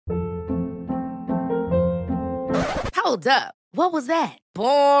Hold up. What was that?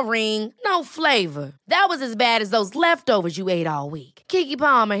 Boring. No flavor. That was as bad as those leftovers you ate all week. Keke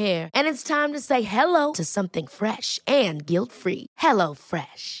Palmer here, and it's time to say hello to something fresh and guilt-free. Hello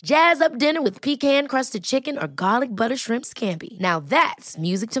Fresh. Jazz up dinner with pecan-crusted chicken or garlic butter shrimp scampi. Now that's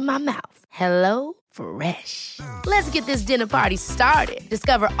music to my mouth. Hello Fresh. Let's get this dinner party started.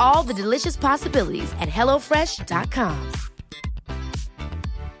 Discover all the delicious possibilities at hellofresh.com.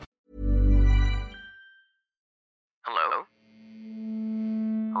 Hello?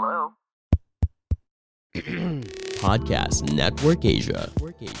 Hello? Podcast Network Asia.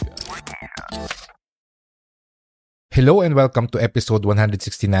 Hello and welcome to episode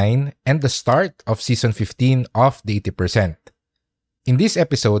 169 and the start of season 15 of the 80%. In this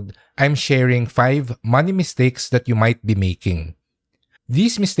episode, I'm sharing 5 money mistakes that you might be making.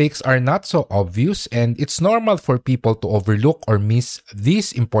 These mistakes are not so obvious and it's normal for people to overlook or miss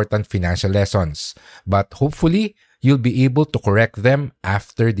these important financial lessons. But hopefully, you'll be able to correct them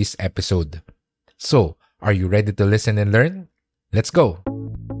after this episode. So, are you ready to listen and learn? Let's go!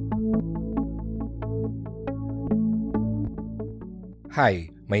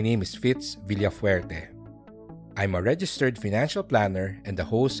 Hi, my name is Fitz Villafuerte. I'm a registered financial planner and the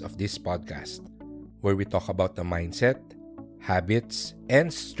host of this podcast, where we talk about the mindset, habits,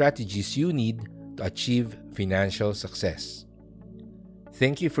 and strategies you need to achieve financial success.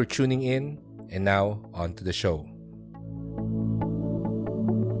 Thank you for tuning in, and now on to the show.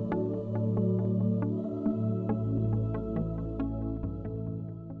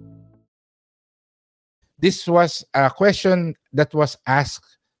 This was a question that was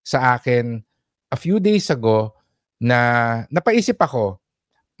asked sa akin a few days ago na napaisip ako.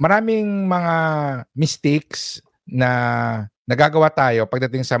 Maraming mga mistakes na nagagawa tayo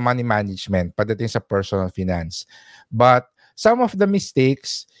pagdating sa money management, pagdating sa personal finance. But some of the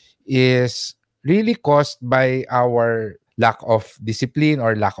mistakes is really caused by our lack of discipline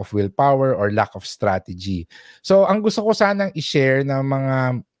or lack of willpower or lack of strategy. So ang gusto ko sanang i-share na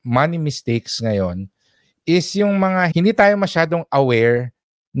mga money mistakes ngayon is yung mga hindi tayo masyadong aware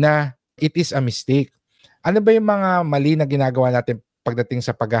na it is a mistake. Ano ba yung mga mali na ginagawa natin pagdating sa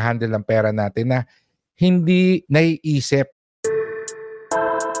pag-handle ng pera natin na hindi naiisip?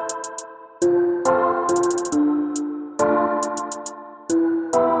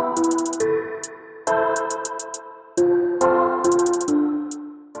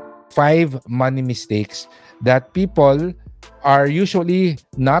 Five money mistakes that people are usually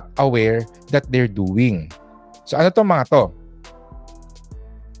not aware that they're doing. So ano to mga to?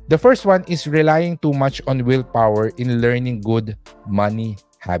 The first one is relying too much on willpower in learning good money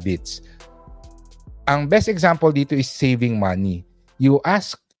habits. Ang best example dito is saving money. You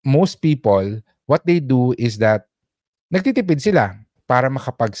ask most people, what they do is that nagtitipid sila para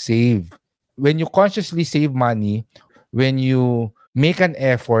makapag-save. When you consciously save money, when you make an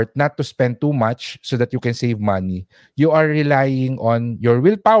effort not to spend too much so that you can save money, you are relying on your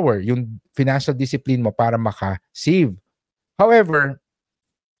willpower, yung financial discipline mo para maka-save. However,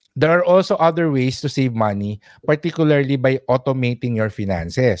 there are also other ways to save money, particularly by automating your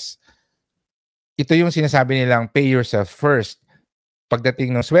finances. Ito yung sinasabi nilang pay yourself first.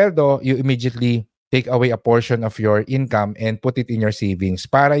 Pagdating ng sweldo, you immediately take away a portion of your income and put it in your savings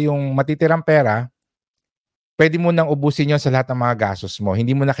para yung matitirang pera, pwede mo nang ubusin yun sa lahat ng mga gastos mo.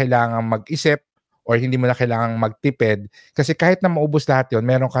 Hindi mo na kailangang mag-isip or hindi mo na kailangang magtipid kasi kahit na maubos lahat yun,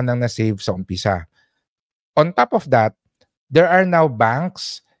 meron ka nang na-save sa umpisa. On top of that, there are now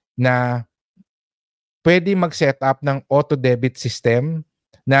banks na pwede mag-set up ng auto-debit system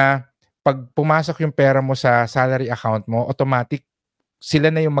na pag pumasok yung pera mo sa salary account mo, automatic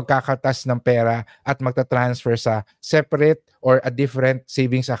sila na yung magkakatas ng pera at magta-transfer sa separate or a different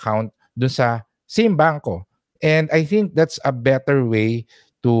savings account dun sa same banko. And I think that's a better way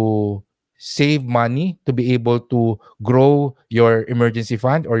to save money, to be able to grow your emergency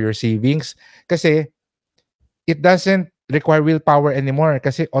fund or your savings. Kasi it doesn't require willpower anymore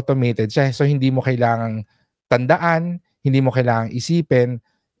kasi automated siya. So hindi mo kailangang tandaan, hindi mo kailangang isipin,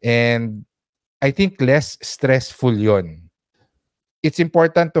 and I think less stressful yon. It's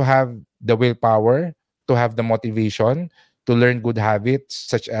important to have the willpower, to have the motivation, to learn good habits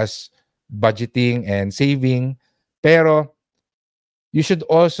such as budgeting and saving, pero you should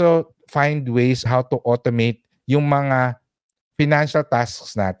also find ways how to automate yung mga financial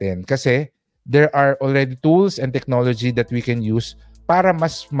tasks natin kasi there are already tools and technology that we can use para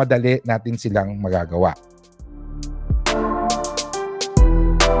mas madali natin silang magagawa.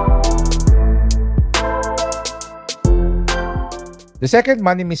 The second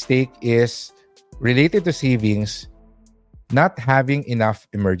money mistake is related to savings, not having enough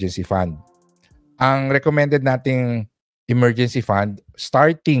emergency fund. Ang recommended nating emergency fund,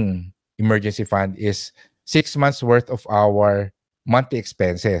 starting emergency fund is 6 months worth of our monthly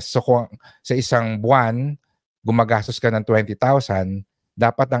expenses. So kung sa isang buwan, gumagastos ka ng 20,000,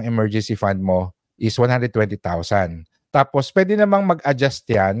 dapat ang emergency fund mo is 120,000. Tapos pwede namang mag-adjust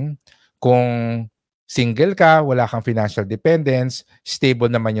yan kung single ka, wala kang financial dependence, stable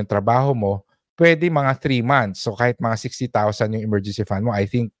naman yung trabaho mo, pwede mga 3 months. So kahit mga 60,000 yung emergency fund mo, I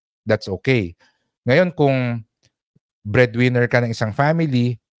think that's okay. Ngayon kung breadwinner ka ng isang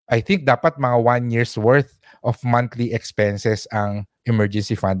family, I think dapat mga 1 year's worth of monthly expenses ang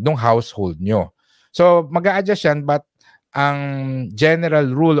emergency fund ng household nyo. So mag-a-adjust yan, but ang general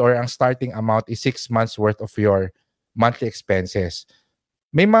rule or ang starting amount is 6 months worth of your monthly expenses.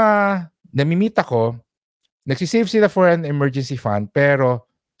 May mga namimit ako, nagsisave sila for an emergency fund pero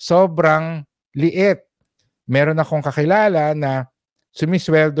sobrang liit. Meron akong kakilala na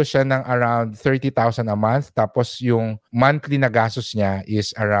sumisweldo siya ng around 30,000 a month tapos yung monthly na gastos niya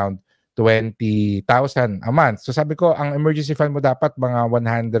is around 20,000 a month. So sabi ko, ang emergency fund mo dapat mga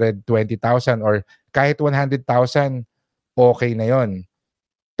 120,000 or kahit 100,000, okay na yon.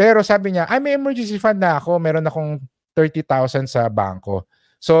 Pero sabi niya, may emergency fund na ako, meron akong 30,000 sa bangko.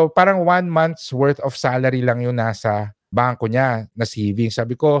 So parang 1 month's worth of salary lang yung nasa bangko niya na savings.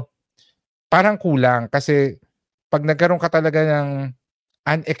 Sabi ko, parang kulang kasi pag nagkaroon ka talaga ng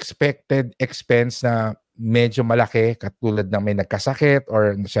unexpected expense na medyo malaki, katulad ng may nagkasakit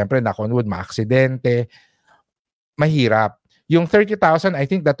or siyempre knock on wood, maaksidente, mahirap. Yung 30,000, I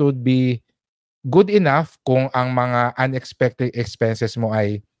think that would be good enough kung ang mga unexpected expenses mo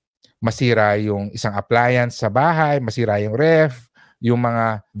ay masira yung isang appliance sa bahay, masira yung ref, yung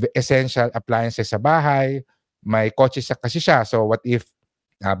mga essential appliances sa bahay, may kotse kasi siya. So what if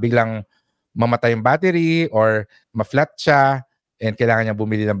biglang mamatay yung battery or ma-flat siya and kailangan niya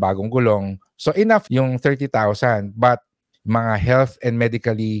bumili ng bagong gulong. So enough yung 30,000, but mga health and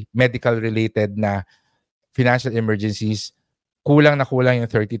medical related na financial emergencies, kulang na kulang yung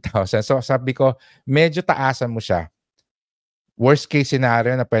 30,000. So sabi ko, medyo taasan mo siya. Worst case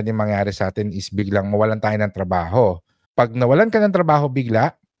scenario na pwedeng mangyari sa atin is biglang mawalan tayo ng trabaho. Pag nawalan ka ng trabaho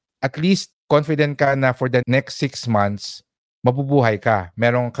bigla, at least confident ka na for the next 6 months, mabubuhay ka.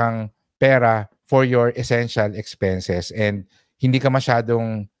 Meron kang pera for your essential expenses and hindi ka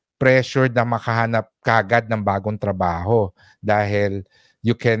masyadong pressured na makahanap kagad ng bagong trabaho dahil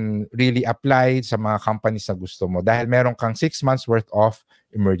you can really apply sa mga companies na gusto mo dahil meron kang 6 months worth of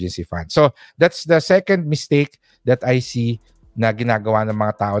emergency fund. So that's the second mistake that I see na ginagawa ng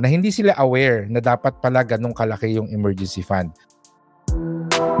mga tao na hindi sila aware na dapat pala ganun kalaki yung emergency fund.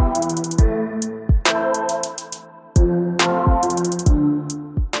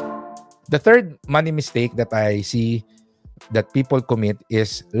 The third money mistake that I see that people commit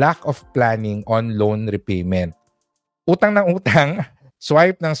is lack of planning on loan repayment. Utang ng utang,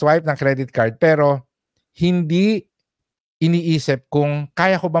 swipe ng credit card, pero hindi iniisip kung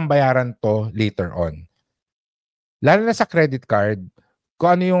kaya ko bang bayaran to later on. Lalo na sa credit card,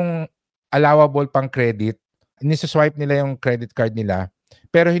 kung ano yung allowable pang credit, nisaswipe nila yung credit card nila,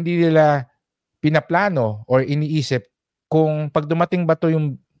 pero hindi nila pinaplano or iniisip kung pag dumating ba to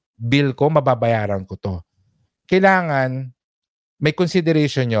yung bill ko, mababayaran ko to. Kailangan may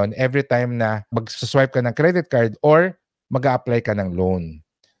consideration yon every time na mag-swipe ka ng credit card or mag-a-apply ka ng loan.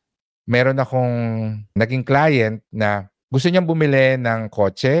 Meron akong naging client na gusto niyang bumili ng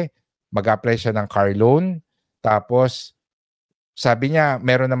kotse, mag-a-apply siya ng car loan, tapos sabi niya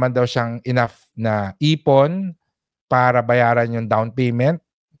meron naman daw siyang enough na ipon para bayaran yung down payment.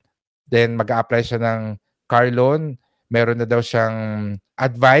 Then mag-a-apply siya ng car loan, meron na daw siyang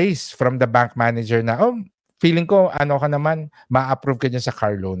advice from the bank manager na, feeling ko, ka naman, ma-approve ka dyan sa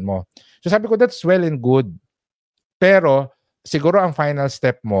car loan mo. So sabi ko, that's well and good. Pero, siguro ang final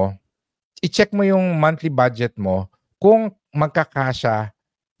step mo, i-check mo yung monthly budget mo kung magkakasya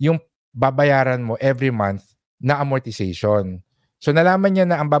yung babayaran mo every month na amortization. So nalaman niya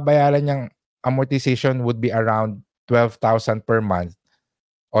na ang babayaran niyang amortization would be around 12,000 per month.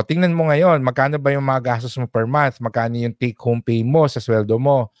 O tingnan mo ngayon, magkano ba yung mga gastos mo per month? Magkano yung take-home pay mo sa sweldo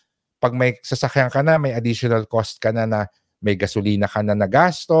mo? Pag may sasakyan ka na, may additional cost ka na may gasolina ka na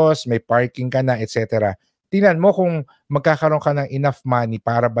nagastos, may parking ka na, etc. Tingnan mo kung magkakaroon ka ng enough money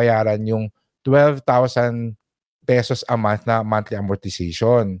para bayaran yung 12,000 pesos a month na monthly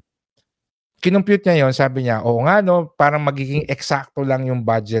amortization. Kinumpute niya yon, sabi niya, oo nga no, parang magiging eksakto lang yung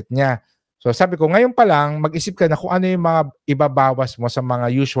budget niya. So sabi ko, ngayon pa lang, mag-isip ka na kung ano yung mga ibabawas mo sa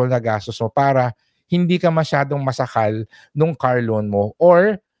mga usual na gastos mo para hindi ka masyadong masakal nung car loan mo.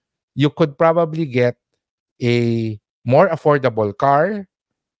 Or you could probably get a more affordable car.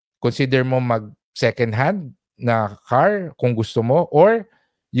 Consider mo mag second hand na car kung gusto mo, or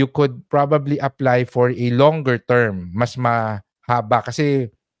you could probably apply for a longer term, mas mahaba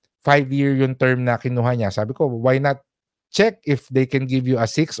kasi 5-year yung term na kinuha niya. Sabi ko, why not check if they can give you a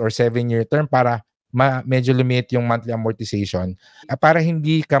 6 or 7-year term para medyo limit yung monthly amortization, para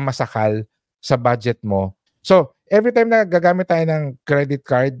hindi ka masakal sa budget mo. So, every time na gagamit tayo ng credit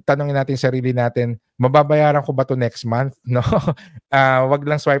card, tanongin natin sarili natin, mababayaran ko ba to next month? No? Wag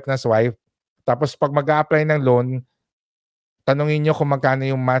lang swipe na swipe. Tapos pag mag-a-apply ng loan, tanongin nyo kung magkano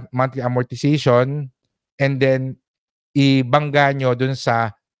yung monthly amortization, and then ibangga nyo dun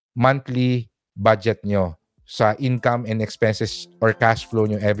sa monthly budget nyo, sa income and expenses or cash flow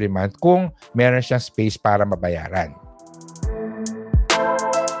nyo every month kung meron siyang space para mabayaran.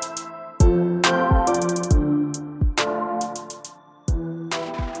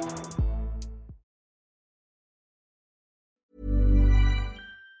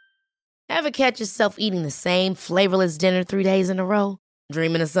 Ever catch yourself eating the same flavorless dinner 3 days in a row?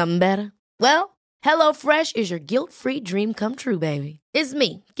 Dreaming of something better? Well, HelloFresh is your guilt-free dream come true, baby. It's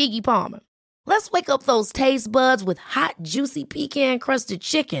me, Keke Palmer. Let's wake up those taste buds with hot, juicy pecan-crusted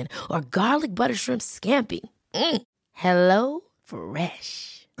chicken or garlic butter shrimp scampi. Hello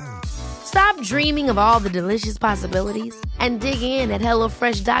Fresh. Stop dreaming of all the delicious possibilities and dig in at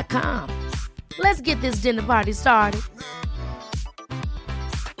HelloFresh.com. Let's get this dinner party started.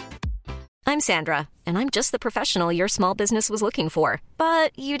 I'm Sandra, and I'm just the professional your small business was looking for.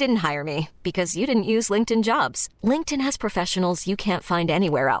 But you didn't hire me because you didn't use LinkedIn Jobs. LinkedIn has professionals you can't find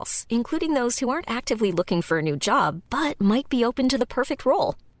anywhere else, including those who aren't actively looking for a new job, but might be open to the perfect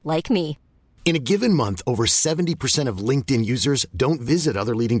role, like me. In a given month, over 70% of LinkedIn users don't visit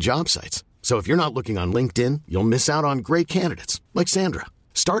other leading job sites. So if you're not looking on LinkedIn, you'll miss out on great candidates like Sandra.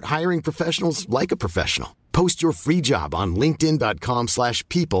 Start hiring professionals like a professional. Post your free job on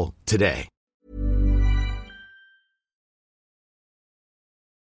linkedin.com/people today.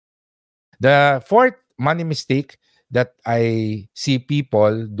 The fourth money mistake that I see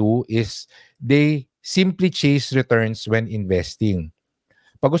people do is they simply chase returns when investing.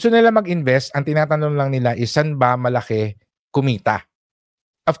 Pag gusto nila mag-invest, ang tinatanong lang nila is saan ba malaki kumita?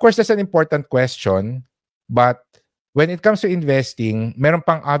 Of course, that's an important question, but when it comes to investing, meron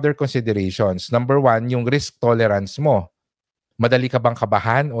pang other considerations. Number one, yung risk tolerance mo. Madali ka bang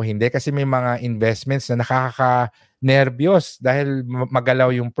kabahan o hindi? Kasi may mga investments na nakaka-nervyos dahil magalaw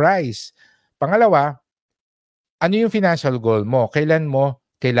yung price. Pangalawa, ano yung financial goal mo? Kailan mo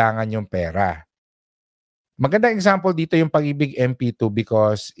kailangan yung pera? Magandang example dito yung Pag-ibig MP2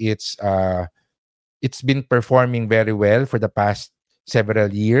 because it's been performing very well for the past several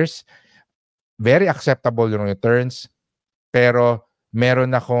years. Very acceptable yung returns. Pero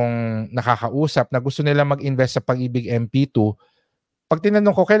meron akong nakakausap na gusto nila mag-invest sa Pag-ibig MP2. Pag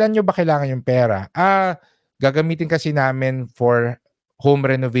tinanong ko, kailan nyo ba kailangan yung pera? Gagamitin kasi namin for home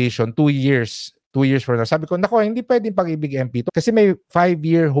renovation 2 years. 2 years from now. Sabi ko, nako, hindi pwedeng Pag-ibig MP2 kasi may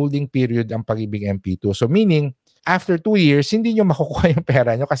 5-year holding period ang Pag-ibig MP2. So meaning, after 2 years, hindi nyo makukuha yung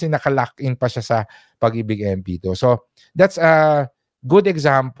pera nyo kasi naka-lock in pa siya sa Pag-ibig MP2. So that's a good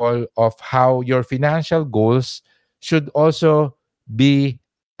example of how your financial goals should also be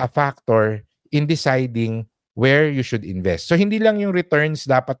a factor in deciding where you should invest. So hindi lang yung returns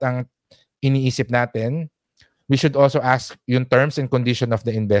dapat ang iniisip natin. We should also ask yung terms and condition of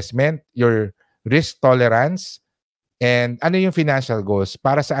the investment, your risk tolerance, and ano yung financial goals.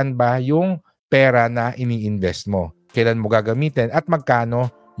 Para saan ba yung pera na ini-invest mo? Kailan mo gagamitin at magkano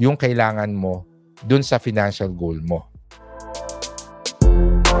yung kailangan mo dun sa financial goal mo.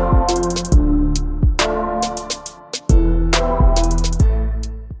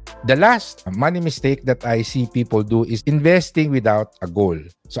 The last money mistake that I see people do is investing without a goal.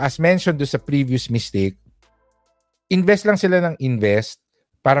 So as mentioned do sa previous mistake, invest lang sila ng invest,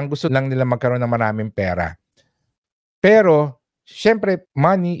 parang gusto lang nila magkaroon ng maraming pera. Pero, syempre,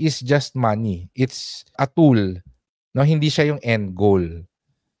 money is just money. It's a tool. No? Hindi siya yung end goal.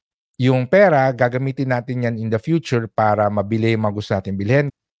 Yung pera, gagamitin natin yan in the future para mabili yung mga gusto natin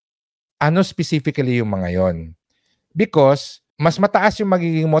bilhin. Ano specifically yung mga yon? Because, mas mataas yung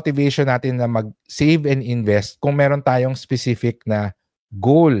magiging motivation natin na mag-save and invest kung meron tayong specific na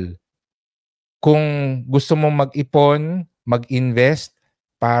goal. Kung gusto mong mag-ipon, mag-invest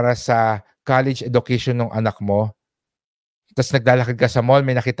para sa college education ng anak mo, tapos naglalakad ka sa mall,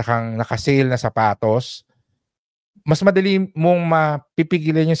 may nakita kang nakasale na sapatos, mas madali mong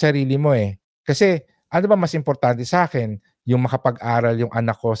mapipigilan yung sarili mo eh. Kasi ano ba mas importante sa akin? Yung makapag-aral yung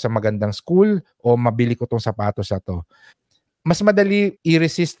anak ko sa magandang school o mabili ko tong sapatos na to? Mas madali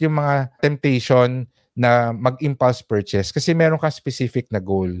i-resist yung mga temptation na mag-impulse purchase kasi meron kang specific na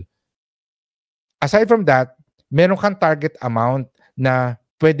goal. Aside from that, meron kang target amount na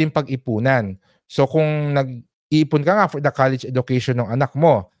pwedeng pag-ipunan. So kung nag-iipon ka nga for the college education ng anak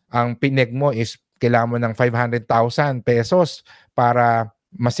mo, ang pineg mo is kailangan mo ng 500,000 pesos para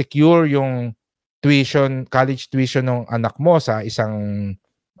ma-secure yung college tuition ng anak mo sa isang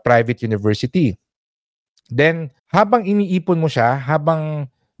private university. Then, habang iniipon mo siya, habang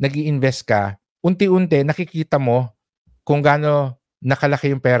nag-i-invest ka, unti-unti nakikita mo kung gaano nakalaki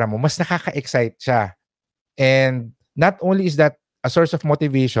yung pera mo, mas nakaka-excite siya. And not only is that a source of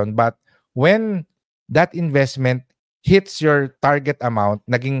motivation, but when that investment hits your target amount,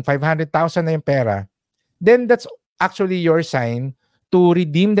 naging 500,000 na yung pera, then that's actually your sign to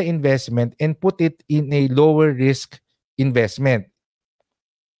redeem the investment and put it in a lower risk investment.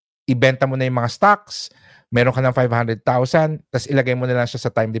 Ibenta mo na yung mga stocks, meron ka ng 500,000, tas ilagay mo na lang siya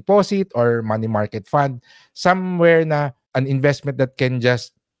sa time deposit or money market fund, somewhere na an investment that can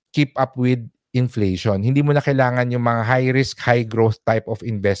just keep up with inflation. Hindi mo na kailangan yung mga high risk, high growth type of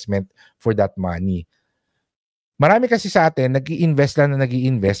investment for that money. Marami kasi sa atin, nag-i-invest lang na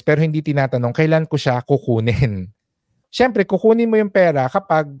nag-i-invest pero hindi tinatanong kailan ko siya kukunin. Siyempre, kukunin mo yung pera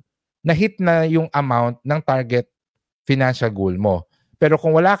kapag na-hit na yung amount ng target financial goal mo. Pero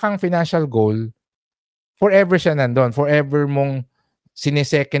kung wala kang financial goal, forever siya nandun. Forever mong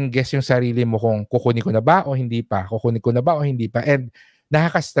sinesecond guess yung sarili mo kung kukunin ko na ba o hindi pa. Kukunin ko na ba o hindi pa. And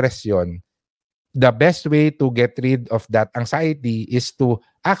nakaka-stress yun. The best way to get rid of that anxiety is to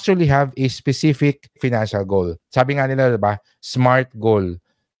actually have a specific financial goal. Sabi nga nila, diba? SMART goal.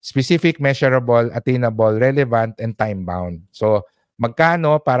 Specific, measurable, attainable, relevant, and time-bound. So,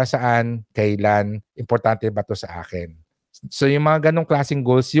 magkano, para saan, kailan, importante ba to sa akin? So, yung mga ganong klaseng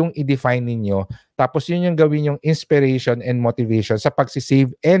goals, yung i-define ninyo, tapos yun yung gawin yung inspiration and motivation sa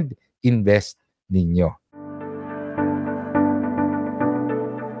pagsisave and invest ninyo.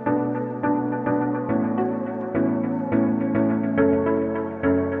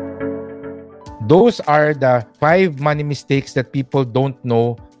 Those are the 5 money mistakes that people don't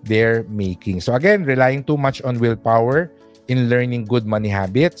know they're making. So again, relying too much on willpower in learning good money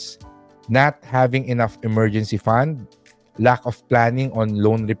habits, not having enough emergency fund, lack of planning on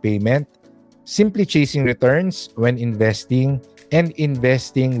loan repayment, simply chasing returns when investing, and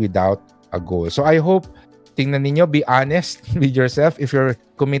investing without a goal. So I hope, tingnan ninyo, be honest with yourself if you're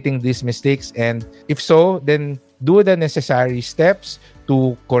committing these mistakes, and if so, then do the necessary steps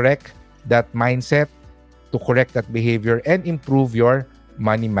to correct that mindset, to correct that behavior, and improve your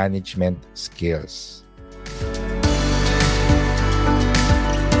money management skills.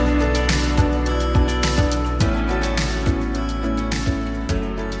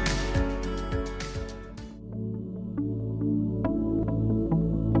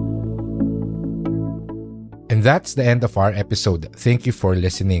 And that's the end of our episode. Thank you for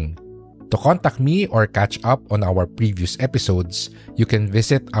listening. To contact me or catch up on our previous episodes, you can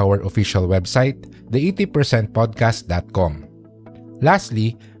visit our official website, the80percentpodcast.com.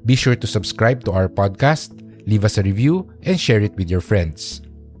 Lastly, be sure to subscribe to our podcast, leave us a review, and share it with your friends.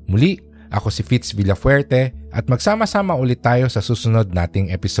 Muli, ako si Fitz Villafuerte at magsama-sama ulit tayo sa susunod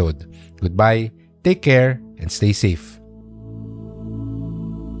nating episode. Goodbye, take care, and stay safe.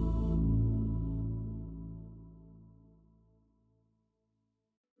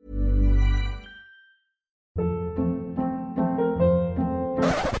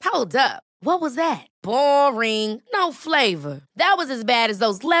 Hold up. What was that? Boring. No flavor. That was as bad as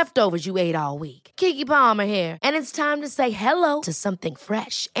those leftovers you ate all week. Keke Palmer here, and it's time to say hello to something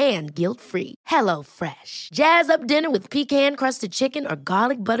fresh and guilt-free. Hello Fresh. Jazz up dinner with pecan-crusted chicken or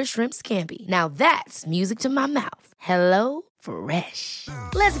garlic butter shrimp scampi. Now that's music to my mouth. Hello Fresh.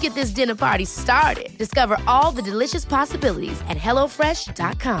 Let's get this dinner party started. Discover all the delicious possibilities at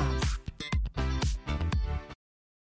HelloFresh.com.